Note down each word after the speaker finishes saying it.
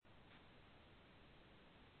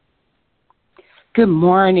Good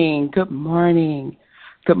morning. Good morning.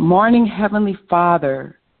 Good morning, Heavenly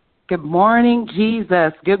Father. Good morning,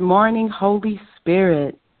 Jesus. Good morning, Holy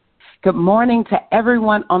Spirit. Good morning to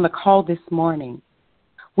everyone on the call this morning.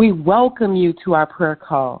 We welcome you to our prayer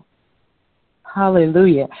call.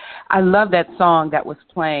 Hallelujah. I love that song that was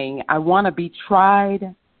playing. I want to be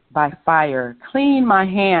tried by fire. Clean my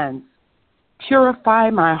hands. Purify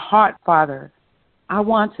my heart, Father. I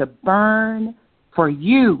want to burn for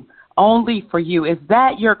you. Only for you. Is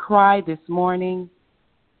that your cry this morning?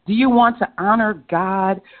 Do you want to honor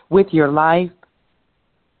God with your life?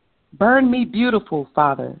 Burn me beautiful,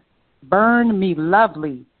 Father. Burn me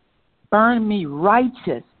lovely. Burn me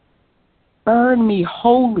righteous. Burn me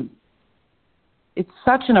holy. It's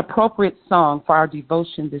such an appropriate song for our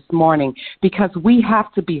devotion this morning because we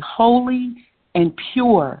have to be holy and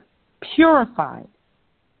pure, purified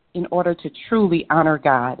in order to truly honor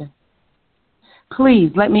God.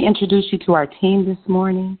 Please let me introduce you to our team this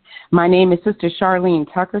morning. My name is Sister Charlene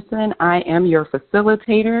Tuckerson. I am your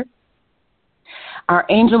facilitator. Our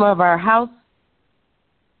angel of our house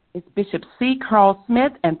is Bishop C. Carl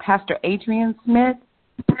Smith and Pastor Adrian Smith.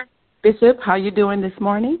 Bishop, how you doing this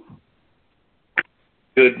morning?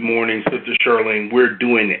 Good morning, Sister Charlene. We're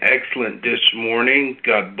doing excellent this morning.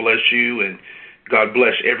 God bless you, and God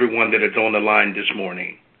bless everyone that is on the line this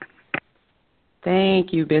morning.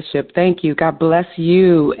 Thank you, Bishop. Thank you. God bless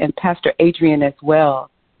you and Pastor Adrian as well.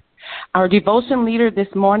 Our devotion leader this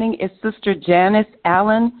morning is Sister Janice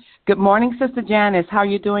Allen. Good morning, Sister Janice. How are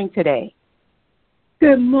you doing today?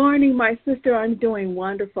 Good morning, my sister. I'm doing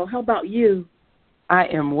wonderful. How about you? I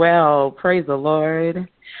am well. Praise the Lord.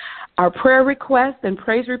 Our prayer requests and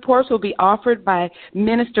praise reports will be offered by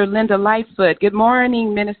Minister Linda Lightfoot. Good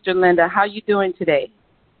morning, Minister Linda. How are you doing today?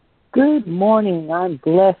 Good morning. I'm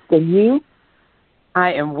blessed. And you?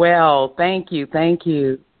 I am well. Thank you. Thank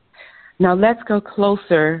you. Now let's go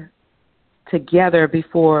closer together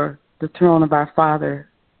before the throne of our Father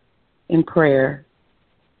in prayer.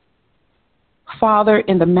 Father,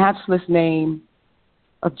 in the matchless name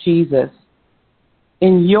of Jesus,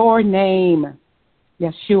 in your name,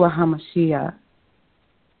 Yeshua HaMashiach,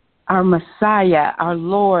 our Messiah, our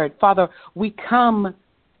Lord, Father, we come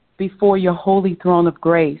before your holy throne of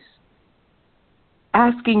grace,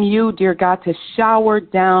 asking you, dear God, to shower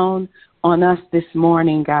down on us this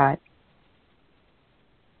morning, God.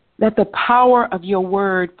 Let the power of your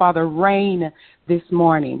word, Father, reign this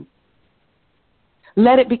morning.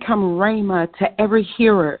 Let it become rhema to every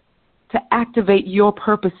hearer to activate your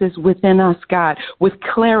purposes within us, God, with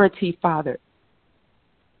clarity, Father.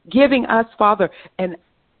 Giving us, Father, an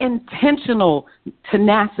intentional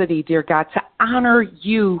tenacity, dear God, to honor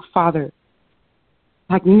you, Father,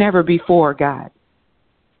 like never before, God.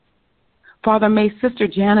 Father, may Sister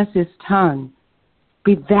Janice's tongue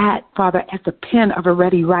be that, Father, as the pen of a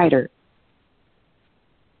ready writer,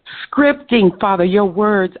 scripting, Father, your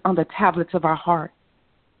words on the tablets of our heart.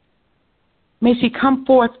 May she come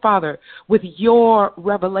forth, Father, with your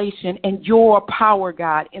revelation and your power,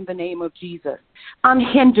 God, in the name of Jesus,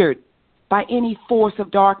 unhindered by any force of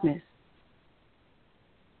darkness.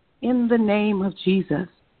 In the name of Jesus.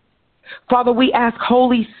 Father, we ask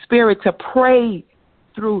Holy Spirit to pray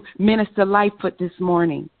through Minister Lightfoot this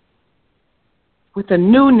morning with a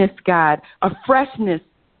newness, God, a freshness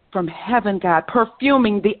from heaven, God,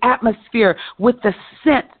 perfuming the atmosphere with the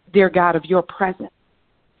scent, dear God, of your presence.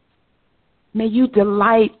 May you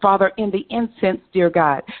delight, Father, in the incense, dear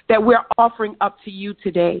God, that we're offering up to you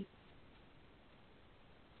today.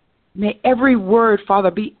 May every word,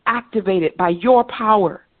 Father, be activated by your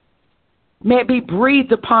power. May it be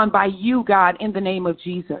breathed upon by you, God, in the name of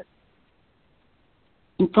Jesus.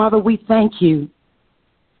 And Father, we thank you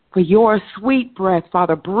for your sweet breath,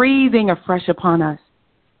 Father, breathing afresh upon us.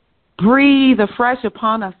 Breathe afresh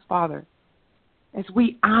upon us, Father, as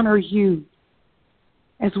we honor you,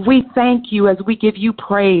 as we thank you, as we give you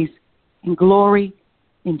praise and glory.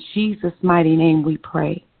 In Jesus' mighty name we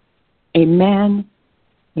pray. Amen,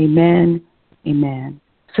 amen, amen.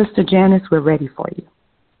 Sister Janice, we're ready for you.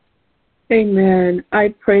 Amen.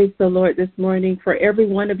 I praise the Lord this morning for every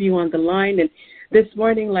one of you on the line. And this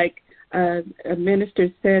morning, like a minister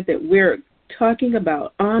said, that we're talking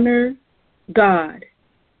about honor God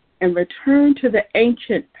and return to the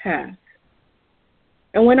ancient path.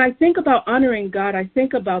 And when I think about honoring God, I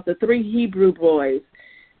think about the 3 Hebrew boys.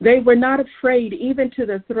 They were not afraid even to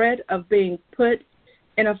the threat of being put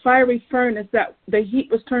in a fiery furnace that the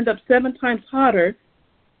heat was turned up 7 times hotter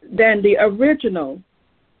than the original.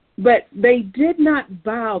 But they did not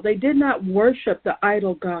bow. They did not worship the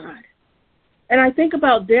idol God. And I think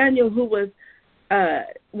about Daniel, who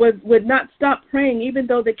would not stop praying, even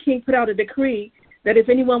though the king put out a decree that if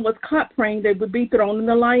anyone was caught praying, they would be thrown in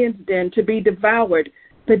the lion's den to be devoured.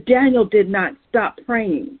 But Daniel did not stop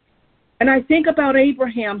praying. And I think about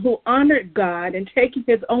Abraham, who honored God and taking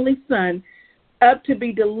his only son up to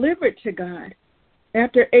be delivered to God.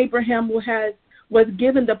 After Abraham was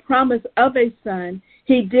given the promise of a son,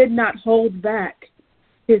 he did not hold back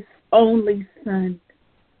his only son.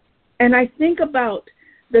 And I think about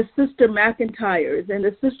the Sister McIntyres and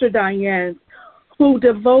the Sister Dianes, who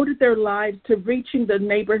devoted their lives to reaching the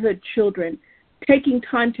neighborhood children, taking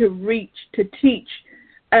time to teach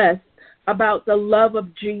us about the love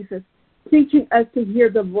of Jesus, teaching us to hear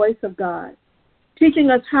the voice of God, teaching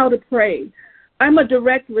us how to pray. I'm a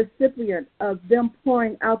direct recipient of them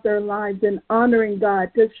pouring out their lives and honoring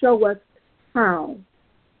God to show us how.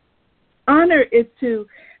 Honor is to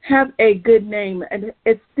have a good name, an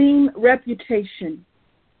esteemed reputation,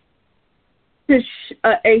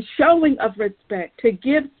 a showing of respect, to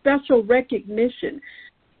give special recognition,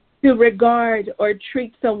 to regard or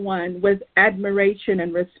treat someone with admiration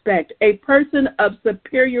and respect, a person of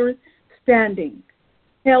superior standing,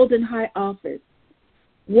 held in high office,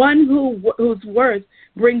 one whose worth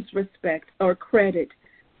brings respect or credit,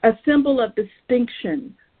 a symbol of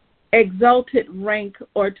distinction, exalted rank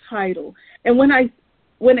or title. And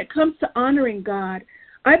when it comes to honoring God,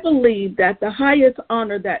 I believe that the highest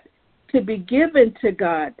honor that to be given to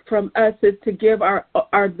God from us is to give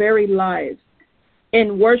our very lives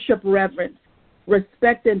in worship, reverence,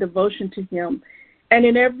 respect, and devotion to Him. And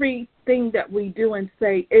in everything that we do and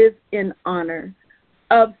say is in honor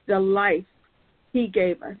of the life He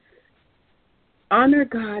gave us. Honor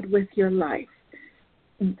God with your life.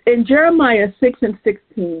 In Jeremiah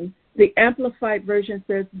 6:16, the Amplified Version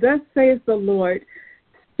says, "Thus saith the Lord,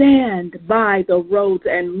 stand by the roads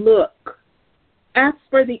and look. Ask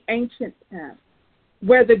for the ancient path,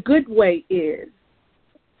 where the good way is.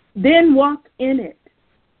 Then walk in it,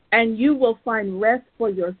 and you will find rest for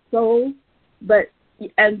your soul."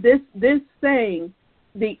 And this saying,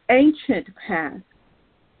 the ancient path.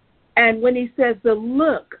 And when he says the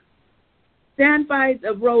look, stand by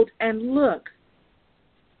the road and look.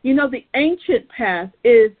 You know, the ancient path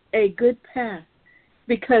is a good path,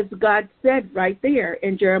 because God said right there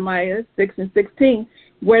in Jeremiah 6:16,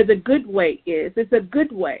 where the good way is. It's a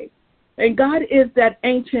good way. And God is that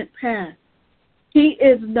ancient path. He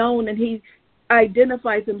is known, and He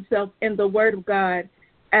identifies Himself in the Word of God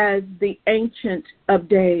as the Ancient of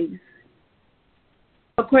Days.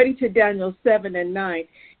 According to Daniel 7:9.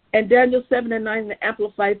 And Daniel 7:9, the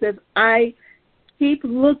Amplified says, I kept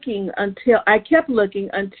looking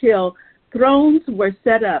until thrones were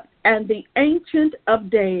set up, and the Ancient of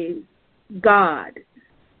Days, God,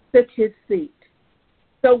 took His seat.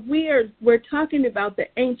 So we're talking about the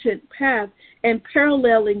ancient path and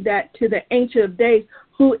paralleling that to the Ancient of Days,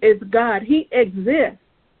 who is God. He exists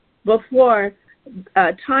before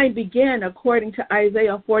time began, according to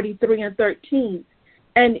Isaiah 43:13,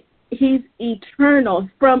 and He's eternal.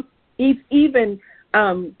 From eternal.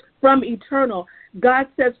 God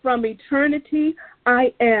says, from eternity,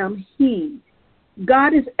 I am He.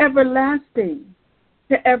 God is everlasting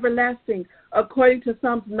to everlasting, according to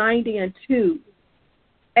Psalms 90:2.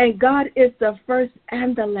 And God is the first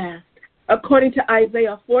and the last, according to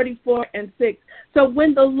Isaiah 44:6. So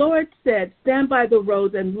when the Lord said, stand by the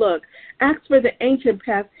roads and look, ask for the ancient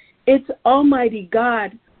path, it's Almighty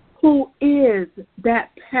God who is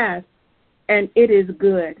that path, and it is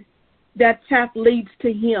good. That path leads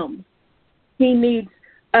to Him. He needs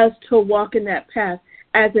us to walk in that path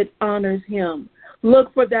as it honors Him.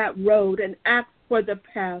 Look for that road and ask for the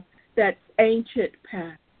path, that ancient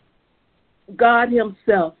path. God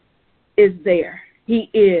Himself is there.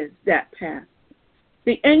 He is that path.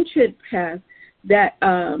 The ancient path that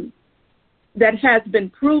has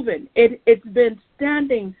been proven. It's been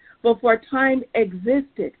standing before time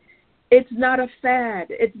existed. It's not a fad.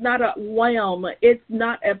 It's not a whim. It's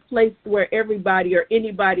not a place where everybody or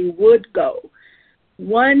anybody would go.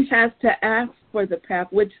 One has to ask for the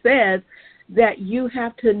path, which says that you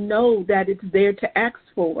have to know that it's there to ask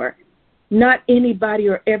for. Not anybody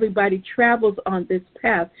or everybody travels on this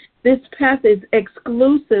path. This path is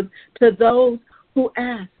exclusive to those who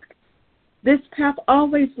ask. This path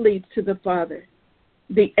always leads to the Father,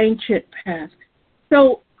 the ancient path.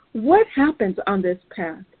 So what happens on this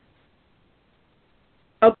path?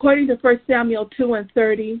 According to 1 Samuel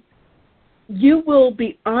 2:30, you will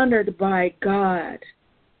be honored by God.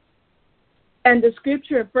 And the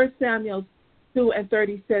scripture in 1 Samuel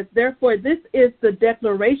 2:30 says, therefore, this is the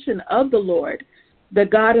declaration of the Lord, the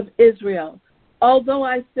God of Israel. Although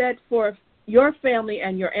I said for your family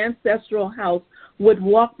and your ancestral house would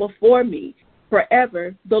walk before me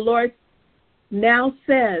forever, the Lord now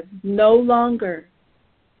says, no longer,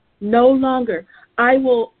 I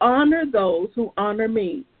will honor those who honor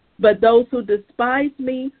me, but those who despise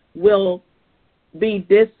me will be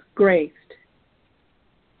disgraced.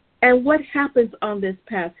 And what happens on this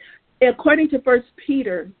path? According to 1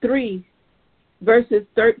 Peter 3, verses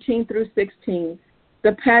 13 through 16,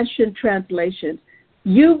 the Passion Translation,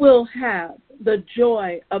 you will have the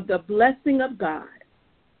joy of the blessing of God.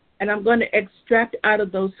 And I'm going to extract out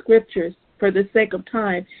of those scriptures for the sake of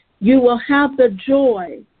time. You will have the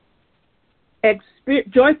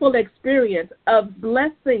joyful experience of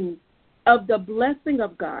blessings, of the blessing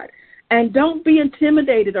of God. And don't be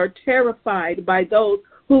intimidated or terrified by those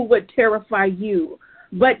who would terrify you,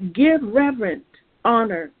 but give reverent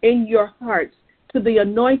honor in your hearts to the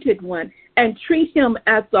Anointed One and treat him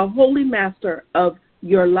as the Holy Master of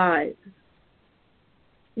your lives.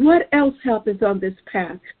 What else happens on this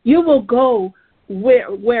path? You will go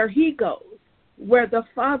where he goes, where the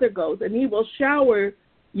Father goes, and he will shower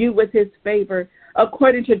you with his favor.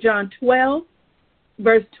 According to John 12,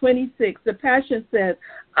 verse 26, the Passion says,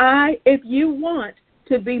 if you want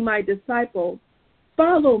to be my disciple,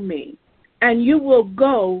 follow me, and you will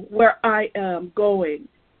go where I am going.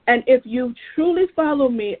 And if you truly follow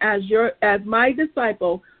me as my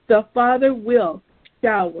disciple, the Father will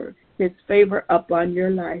shower his favor upon your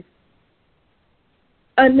life.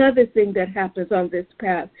 Another thing that happens on this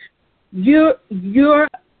path, you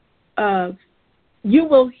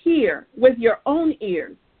will hear with your own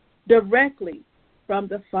ears directly from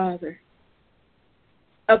the Father.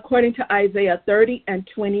 According to Isaiah 30 and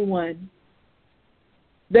 21,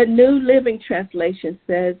 the New Living Translation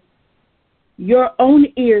says, your own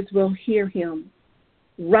ears will hear him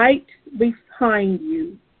right behind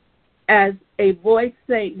you, as a voice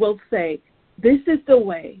will say, this is the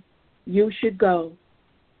way you should go,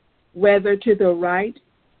 whether to the right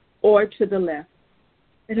or to the left.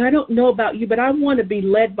 And I don't know about you, but I want to be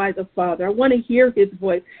led by the Father. I want to hear his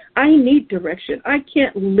voice. I need direction. I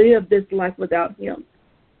can't live this life without him.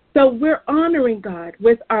 So we're honoring God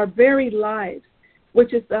with our very lives,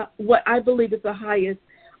 which is what I believe is the highest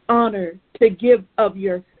honor to give of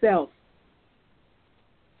yourself.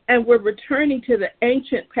 And we're returning to the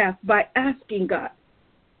ancient path by asking God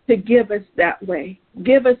to give us that way.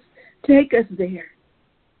 Take us there.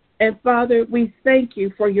 And Father, we thank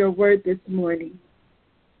you for your word this morning.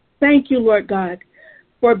 Thank you, Lord God,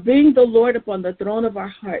 for being the Lord upon the throne of our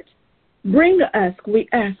heart. Bring us, we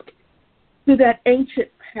ask, to that ancient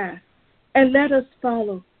path, and let us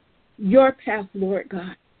follow your path, Lord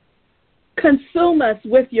God. Consume us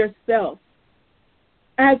with yourself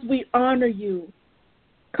as we honor you.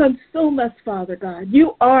 Consume us, Father God.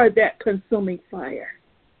 You are that consuming fire.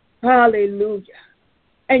 Hallelujah.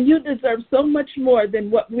 And you deserve so much more than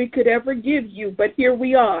what we could ever give you, but here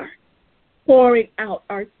we are, pouring out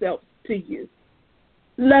ourselves to you,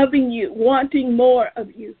 loving you, wanting more of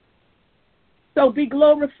you. So be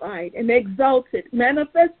glorified and exalted.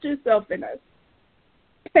 Manifest yourself in us.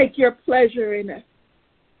 Take your pleasure in us.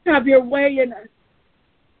 Have your way in us.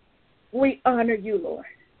 We honor you, Lord.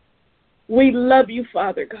 We love you,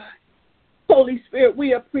 Father God. Holy Spirit,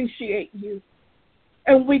 we appreciate you.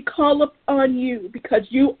 And we call upon you because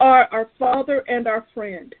you are our Father and our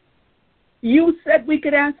friend. You said we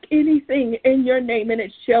could ask anything in your name and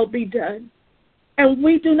it shall be done. And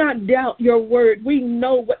we do not doubt your word. We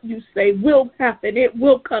know what you say will happen. It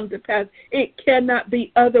will come to pass. It cannot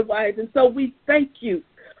be otherwise. And so we thank you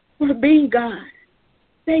for being God.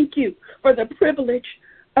 Thank you for the privilege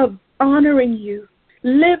of honoring you,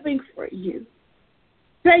 living for you.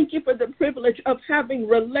 Thank you for the privilege of having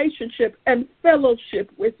relationship and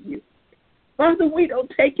fellowship with you. Father, we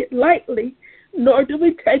don't take it lightly, nor do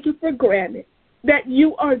we take it for granted that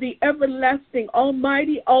you are the everlasting,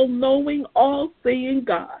 almighty, all-knowing, all-seeing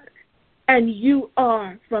God. And you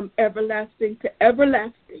are from everlasting to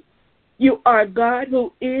everlasting. You are God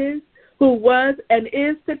who is, who was, and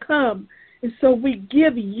is to come. And so we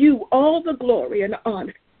give you all the glory and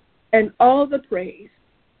honor and all the praise.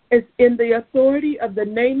 It's in the authority of the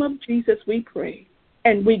name of Jesus we pray,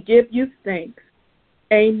 and we give you thanks.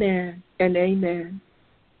 Amen and amen.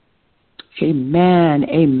 Amen,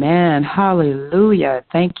 amen, hallelujah.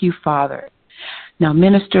 Thank you, Father. Now,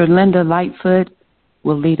 Minister Linda Lightfoot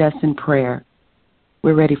will lead us in prayer.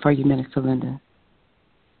 We're ready for you, Minister Linda.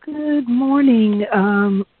 Good morning.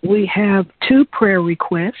 We have two prayer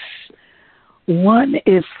requests. One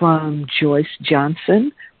is from Joyce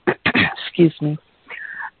Johnson, excuse me,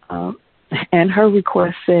 and her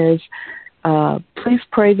request says, please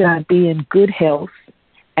pray that I be in good health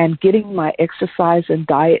and getting my exercise and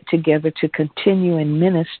diet together to continue in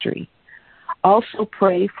ministry. Also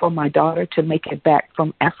pray for my daughter to make it back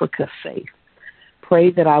from Africa safe.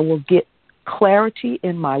 Pray that I will get clarity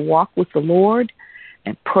in my walk with the Lord,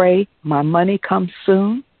 and pray my money comes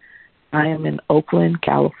soon. I am in Oakland,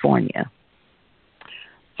 California.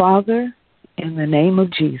 Father, in the name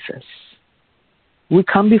of Jesus, we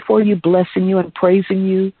come before you blessing you and praising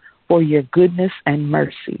you for your goodness and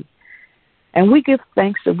mercy. And we give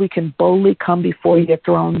thanks that we can boldly come before your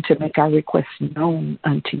throne to make our requests known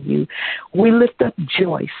unto you. We lift up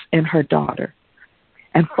Joyce and her daughter.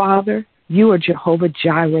 And Father, you are Jehovah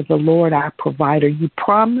Jireh, the Lord our provider. You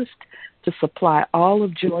promised to supply all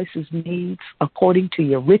of Joyce's needs according to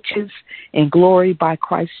your riches and glory by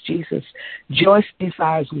Christ Jesus. Joyce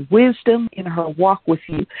desires wisdom in her walk with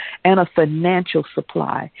you and a financial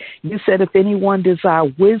supply. You said if anyone desire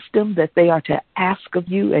wisdom, that they are to ask of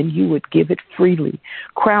you, and you would give it freely.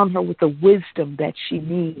 Crown her with the wisdom that she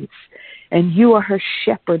needs. And you are her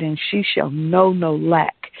shepherd, and she shall know no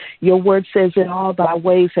lack. Your word says, in all thy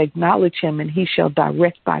ways acknowledge him, and he shall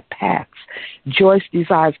direct thy paths. Joyce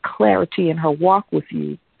desires clarity in her walk with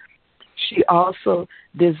you. She also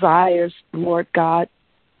desires, Lord God,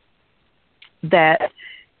 that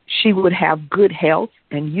she would have good health,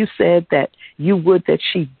 and you said that you would that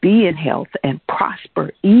she be in health and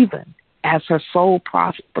prosper even as her soul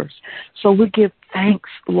prospers. So we give thanks,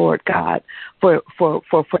 Lord God, for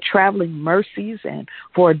traveling mercies and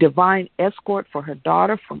for a divine escort for her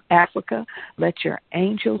daughter from Africa. Let your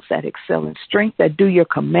angels that excel in strength, that do your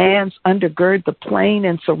commands, undergird the plane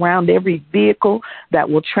and surround every vehicle that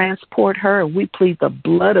will transport her. And we plead the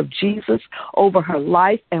blood of Jesus over her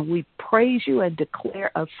life, and we praise you and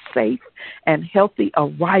declare a safe and healthy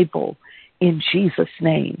arrival in Jesus'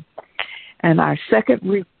 name. And our second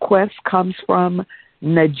request comes from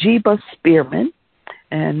Najiba Spearman.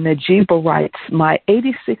 And Najiba writes, my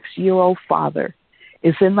 86-year-old father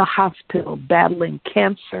is in the hospital battling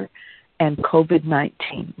cancer and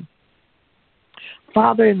COVID-19.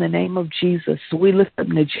 Father, in the name of Jesus, we lift up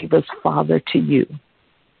Najiba's father to you.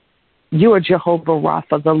 You are Jehovah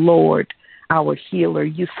Rapha, the Lord, our healer.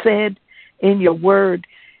 You said in your word,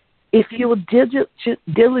 if you will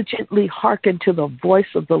diligently hearken to the voice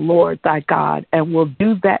of the Lord thy God, and will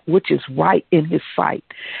do that which is right in his sight,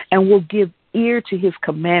 and will give ear to his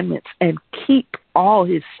commandments, and keep all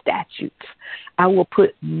his statutes, I will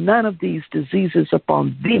put none of these diseases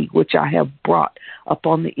upon thee, which I have brought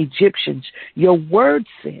upon the Egyptians. Your word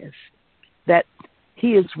says that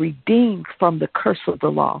he is redeemed from the curse of the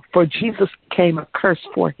law, for Jesus became a curse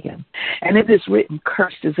for him. And it is written,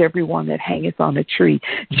 cursed is everyone that hangeth on a tree.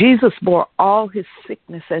 Jesus bore all his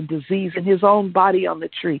sickness and disease in his own body on the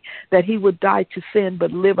tree, that he would die to sin but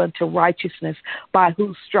live unto righteousness, by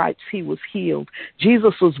whose stripes he was healed.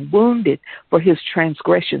 Jesus was wounded for his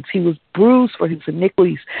transgressions. He was bruised for his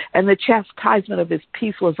iniquities, and the chastisement of his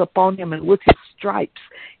peace was upon him, and with his stripes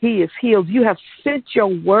he is healed. You have sent your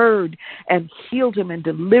word and healed him and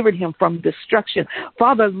delivered him from destruction.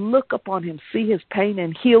 Father, look upon him, see his pain,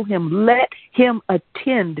 and heal him. Let him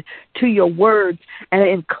attend to your words and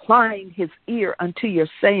incline his ear unto your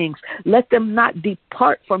sayings. Let them not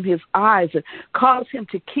depart from his eyes, and cause him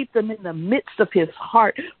to keep them in the midst of his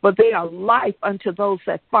heart, for they are life unto those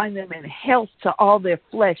that find them, and health to all their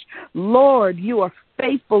flesh. Lord, you are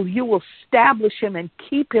faithful. You will establish him and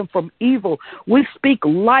keep him from evil. We speak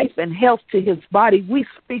life and health to his body. We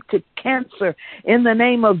speak to cancer in the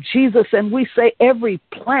name of Jesus, and we say every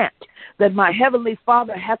plant that my heavenly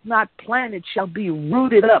Father hath not planted shall be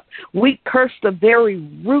rooted up. We curse the very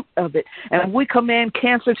root of it, and we command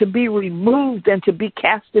cancer to be removed and to be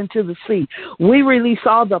cast into the sea. We release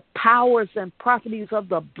all the powers and properties of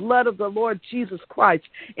the blood of the Lord Jesus Christ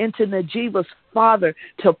into Najiba's father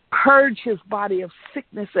to purge his body of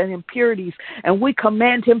sickness and impurities, and we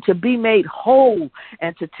command him to be made whole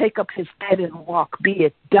and to take up his bed and walk. Be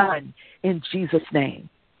it done in Jesus' name.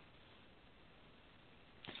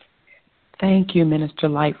 Thank you, Minister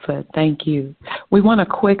Lightfoot. Thank you. We want to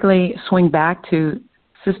quickly swing back to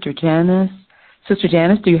Sister Janice. Sister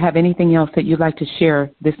Janice, do you have anything else that you'd like to share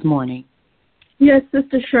this morning? Yes,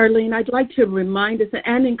 Sister Charlene, I'd like to remind us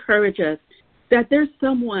and encourage us that there's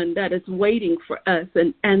someone that is waiting for us,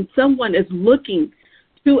 and someone is looking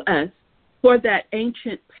to us for that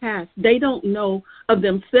ancient past. They don't know of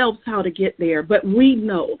themselves how to get there, but we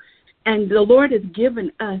know. And the Lord has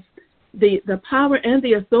given us the power and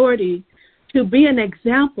the authority to be an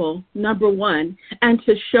example, number one, and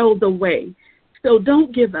to show the way. So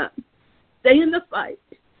don't give up. Stay in the fight.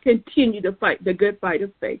 Continue to fight the good fight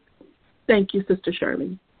of faith. Thank you, Sister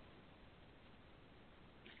Charlene.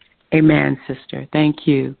 Amen, sister. Thank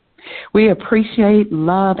you. We appreciate,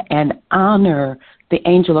 love, and honor the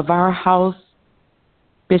angel of our house,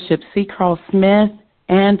 Bishop C. Carl Smith,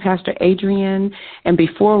 and Pastor Adrian. And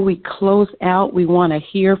before we close out, we want to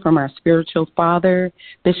hear from our spiritual father.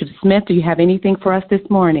 Bishop Smith, do you have anything for us this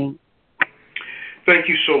morning? Thank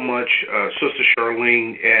you so much, Sister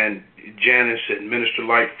Charlene and Janice and Minister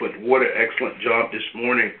Lightfoot. What an excellent job this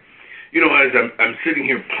morning. You know, as I'm sitting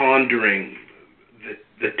here pondering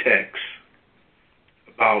the text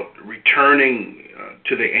about returning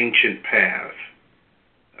to the ancient path,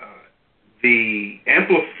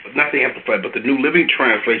 not the Amplified, but the New Living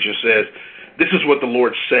Translation says, this is what the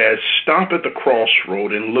Lord says: stop at the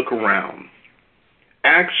crossroad and look around.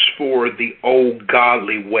 Ask for the old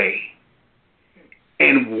godly way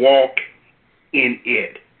and walk in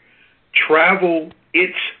it. Travel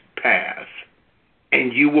its path,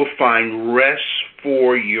 and you will find rest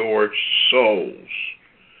for your souls.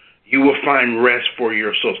 You will find rest for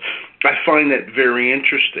your souls. I find that very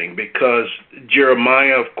interesting because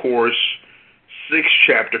Jeremiah, of course, 6th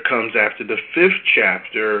chapter comes after the 5th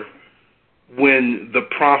chapter, when the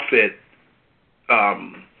prophet,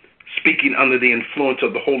 speaking under the influence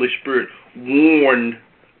of the Holy Spirit, warned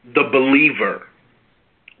the believer.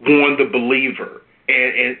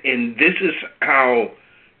 And this is how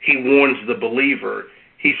he warns the believer.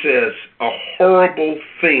 He says, a horrible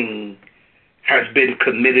thing has been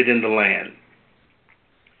committed in the land.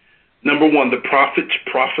 Number one, the prophets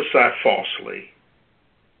prophesy falsely,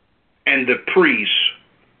 and the priests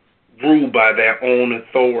rule by their own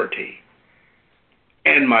authority.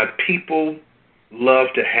 And my people love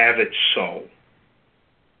to have it so.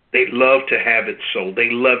 They love to have it so. They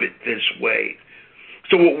love it this way.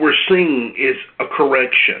 So what we're seeing is a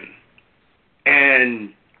correction.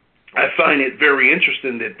 And I find it very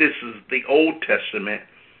interesting that this is the Old Testament,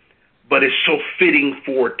 but it's so fitting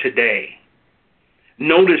for today.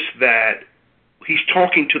 Notice that he's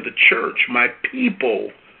talking to the church. My people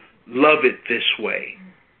love it this way.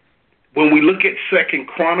 When we look at 2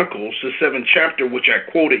 Chronicles, the 7th chapter, which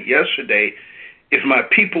I quoted yesterday, if my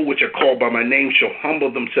people which are called by my name shall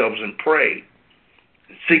humble themselves and pray,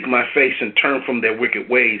 and seek my face and turn from their wicked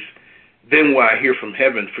ways, then will I hear from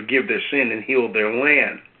heaven, forgive their sin, and heal their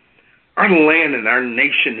land. Our land and our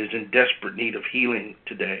nation is in desperate need of healing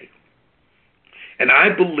today. And I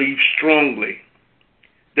believe strongly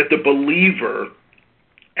that the believer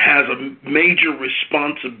has a major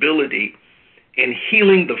responsibility in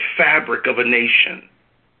healing the fabric of a nation.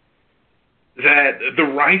 That the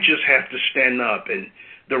righteous have to stand up and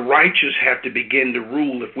the righteous have to begin to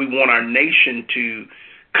rule if we want our nation to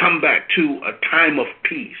come back to a time of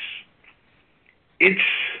peace. It's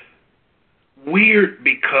weird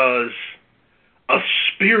because a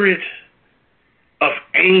spirit of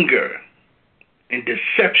anger and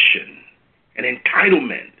deception and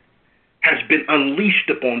entitlement has been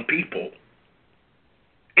unleashed upon people.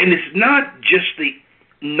 And it's not just the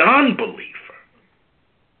non-believer,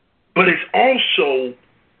 but it's also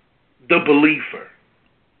the believer.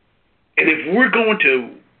 And if we're going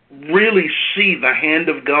to really see the hand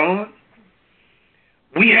of God,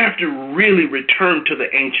 we have to really return to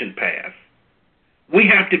the ancient path. We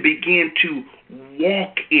have to begin to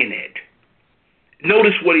walk in it.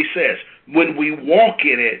 Notice what he says. When we walk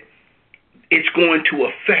in it, it's going to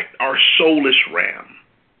affect our soulish realm.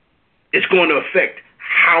 It's going to affect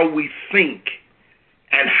how we think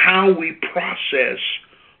and how we process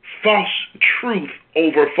false truth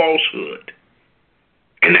over falsehood.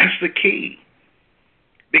 And that's the key.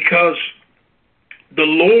 Because the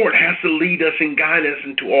Lord has to lead us and guide us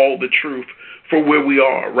into all the truth for where we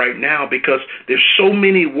are right now, because there's so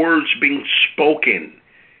many words being spoken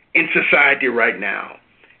in society right now.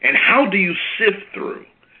 And how do you sift through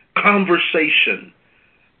conversation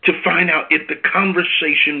to find out if the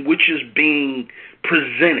conversation which is being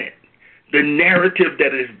presented, the narrative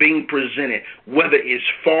that is being presented, whether it's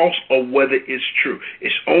false or whether it's true?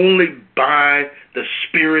 It's only by the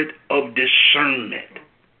spirit of discernment.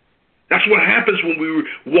 That's what happens when we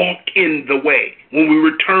walk in the way, when we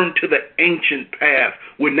return to the ancient path,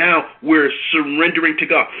 where now we're surrendering to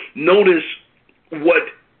God. Notice what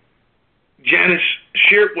Janice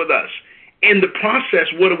shared with us. In the process,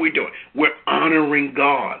 what are we doing? We're honoring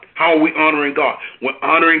God. How are we honoring God? We're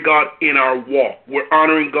honoring God in our walk. We're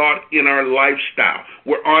honoring God in our lifestyle.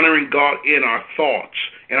 We're honoring God in our thoughts,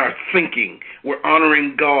 in our thinking. We're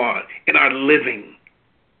honoring God in our living.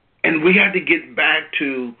 And we have to get back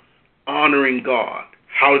to honoring God.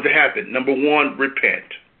 How does it happen? Number one,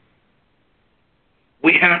 repent.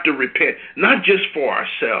 We have to repent, not just for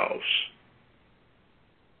ourselves.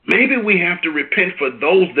 Maybe we have to repent for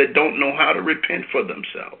those that don't know how to repent for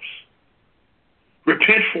themselves.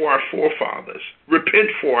 Repent for our forefathers. Repent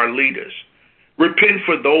for our leaders. Repent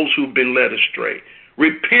for those who've been led astray.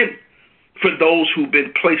 Repent for those who've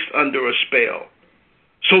been placed under a spell,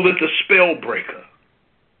 so that the spell breaker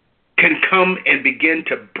can come and begin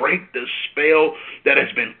to break the spell that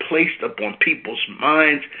has been placed upon people's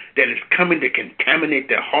minds, that is coming to contaminate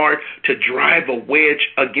their heart, to drive a wedge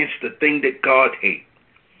against the thing that God hates.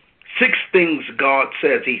 6 things God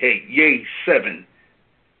says he hates, yea, 7.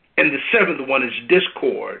 And the 7th one is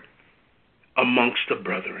discord amongst the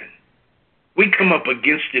brethren. We come up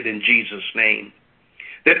against it in Jesus' name,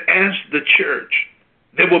 that as the church,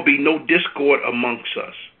 there will be no discord amongst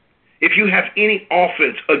us. If you have any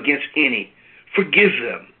offense against any, forgive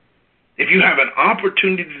them. If you have an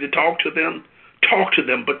opportunity to talk to them,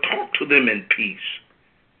 but talk to them in peace.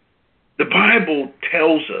 The Bible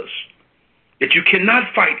tells us that you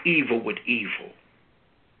cannot fight evil with evil.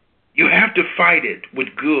 You have to fight it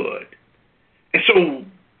with good. And so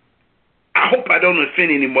I hope I don't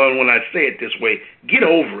offend anyone when I say it this way. Get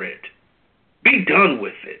over it. Be done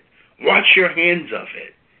with it. Wash your hands of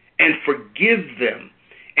it and forgive them.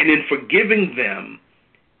 And in forgiving them,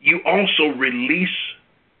 you also release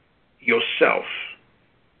yourself.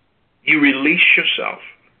 You release yourself.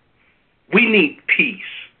 We need peace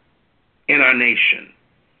in our nation.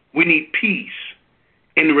 We need peace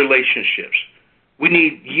in relationships. We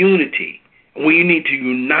need unity. We need to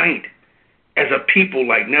unite as a people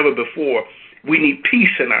like never before. We need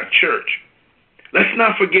peace in our church. Let's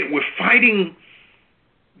not forget we're fighting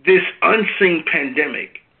this unseen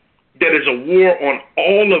pandemic that is a war on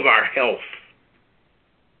all of our health.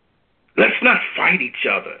 Let's not fight each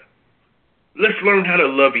other. Let's learn how to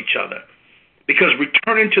love each other. Because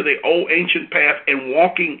returning to the old ancient path and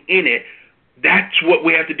walking in it, that's what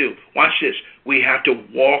we have to do. Watch this. We have to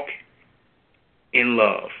walk in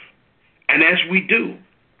love. And as we do,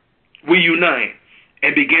 we unite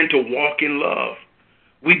and begin to walk in love.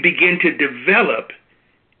 We begin to develop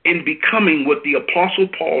in becoming what the Apostle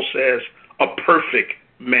Paul says, a perfect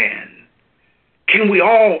man. Can we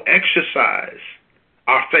all exercise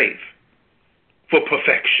our faith for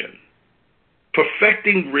perfection?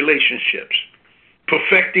 Perfecting relationships,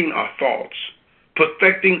 perfecting our thoughts,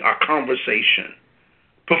 perfecting our conversation,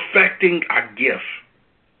 perfecting our gift,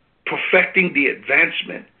 perfecting the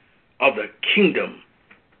advancement of the kingdom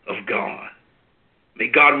of God. May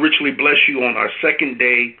God richly bless you on our second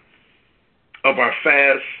day of our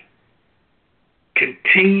fast.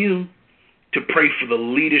 Continue to pray for the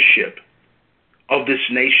leadership of this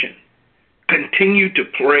nation. Continue to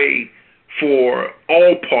pray for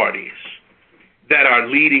all parties that are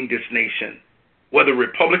leading this nation, whether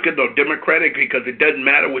Republican or Democratic, because it doesn't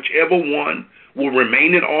matter. Whichever one will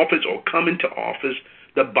remain in office or come into office,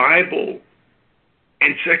 the Bible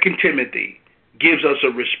and 2 Timothy gives us a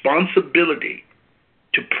responsibility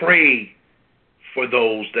to pray for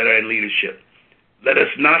those that are in leadership. Let us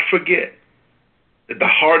not forget that the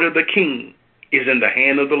heart of the king is in the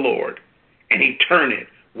hand of the Lord, and he turneth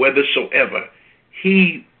whithersoever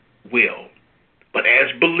he will. But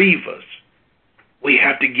as believers, we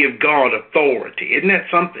have to give God authority. Isn't that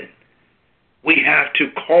something? We have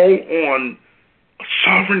to call on a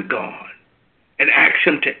sovereign God and ask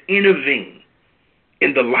him to intervene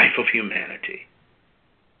in the life of humanity.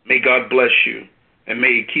 May God bless you, and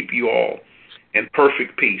may he keep you all in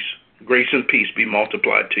perfect peace. Grace and peace be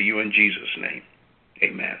multiplied to you in Jesus' name.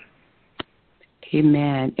 Amen.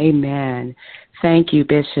 Amen. Amen. Thank you,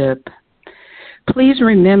 Bishop. Please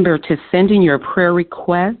remember to send in your prayer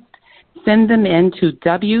requests. Send them in to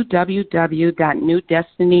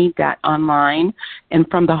www.newdestiny.online, and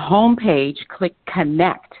from the home page, click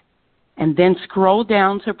Connect, and then scroll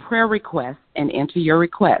down to Prayer Requests and enter your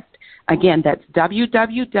request. Again, that's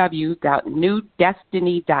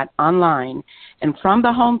www.newdestiny.online, and from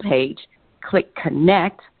the home page, click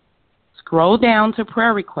Connect, scroll down to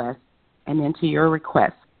Prayer Requests, and enter your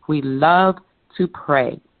request. We love to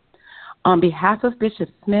pray. On behalf of Bishop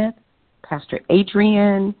Smith, Pastor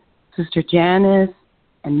Adrian, Sister Janice,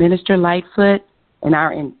 and Minister Lightfoot, and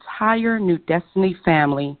our entire New Destiny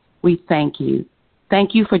family, we thank you.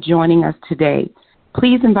 Thank you for joining us today.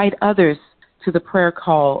 Please invite others to the prayer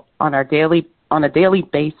call on a daily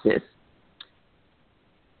basis.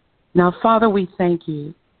 Now, Father, we thank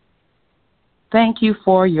you. Thank you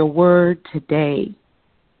for your word today.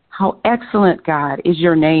 How excellent, God, is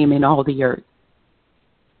your name in all the earth.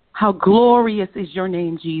 How glorious is your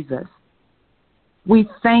name, Jesus. We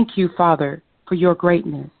thank you, Father, for your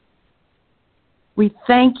greatness. We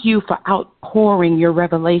thank you for outpouring your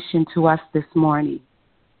revelation to us this morning.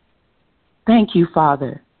 Thank you,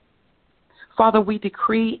 Father. Father, we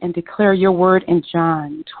decree and declare your word in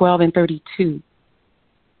John 12:32.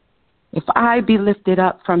 If I be lifted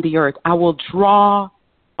up from the earth, I will draw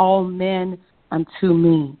all men unto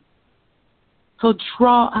me. So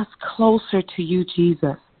draw us closer to you,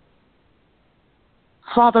 Jesus.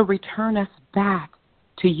 Father, return us back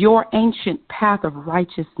to your ancient path of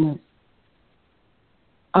righteousness,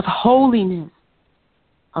 of holiness,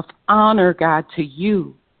 of honor, God, to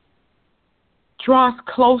you. Draw us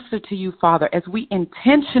closer to you, Father, as we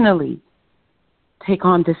intentionally take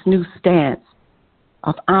on this new stance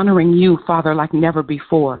of honoring you, Father, like never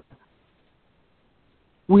before.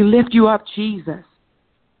 We lift you up, Jesus.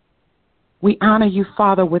 We honor you,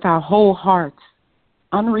 Father, with our whole hearts,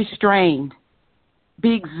 unrestrained.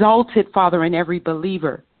 Be exalted, Father, in every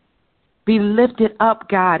believer. Be lifted up,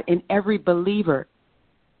 God, in every believer.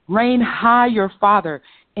 Reign higher, Father,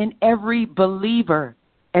 in every believer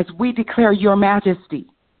as we declare your majesty.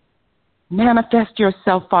 Manifest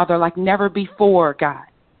yourself, Father, like never before, God.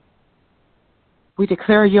 We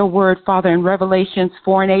declare your word, Father, in Revelations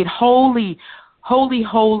 4:8. Holy, holy,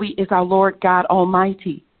 holy is our Lord God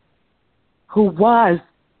Almighty, who was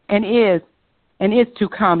and is to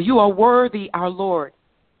come. You are worthy, our Lord.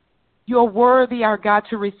 You are worthy, our God,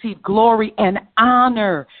 to receive glory and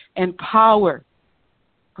honor and power.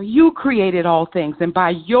 For you created all things, and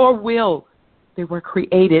by your will they were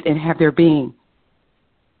created and have their being.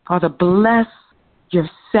 Father, bless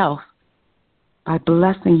yourself by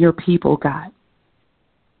blessing your people, God.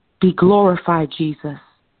 Be glorified, Jesus.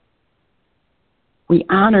 We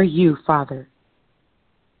honor you, Father.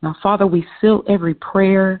 Now, Father, we seal every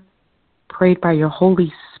prayer prayed by your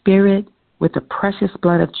Holy Spirit with the precious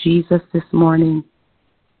blood of Jesus this morning,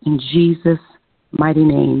 in Jesus' mighty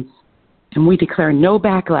name. And we declare no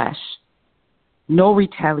backlash, no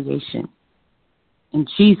retaliation. In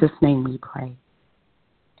Jesus' name we pray.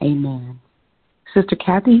 Amen. Sister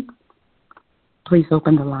Kathy, please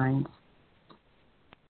open the lines.